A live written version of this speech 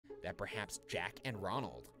that perhaps Jack and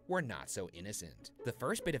Ronald were not so innocent. The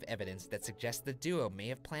first bit of evidence that suggests the duo may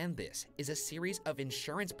have planned this is a series of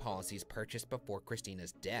insurance policies purchased before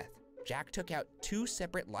Christina's death. Jack took out 2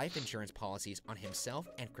 separate life insurance policies on himself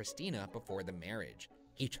and Christina before the marriage.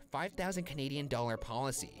 Each 5,000 Canadian dollar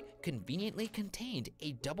policy conveniently contained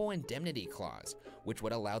a double indemnity clause, which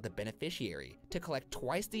would allow the beneficiary to collect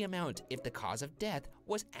twice the amount if the cause of death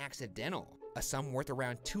was accidental, a sum worth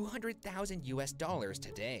around 200,000 US dollars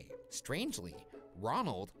today. Strangely,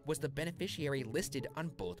 Ronald was the beneficiary listed on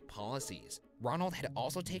both policies. Ronald had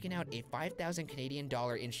also taken out a 5,000 Canadian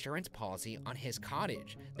dollar insurance policy on his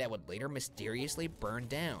cottage that would later mysteriously burn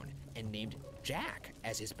down and named Jack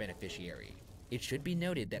as his beneficiary. It should be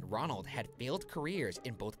noted that Ronald had failed careers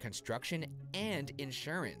in both construction and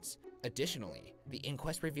insurance. Additionally, the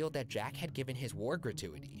inquest revealed that Jack had given his war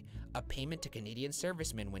gratuity, a payment to Canadian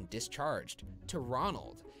servicemen when discharged, to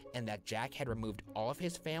Ronald, and that Jack had removed all of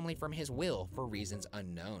his family from his will for reasons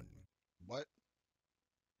unknown. What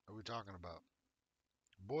are we talking about?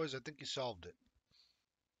 Boys, I think you solved it.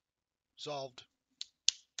 Solved.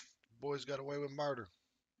 Boys got away with murder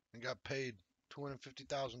and got paid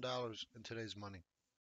 $250,000 in today's money.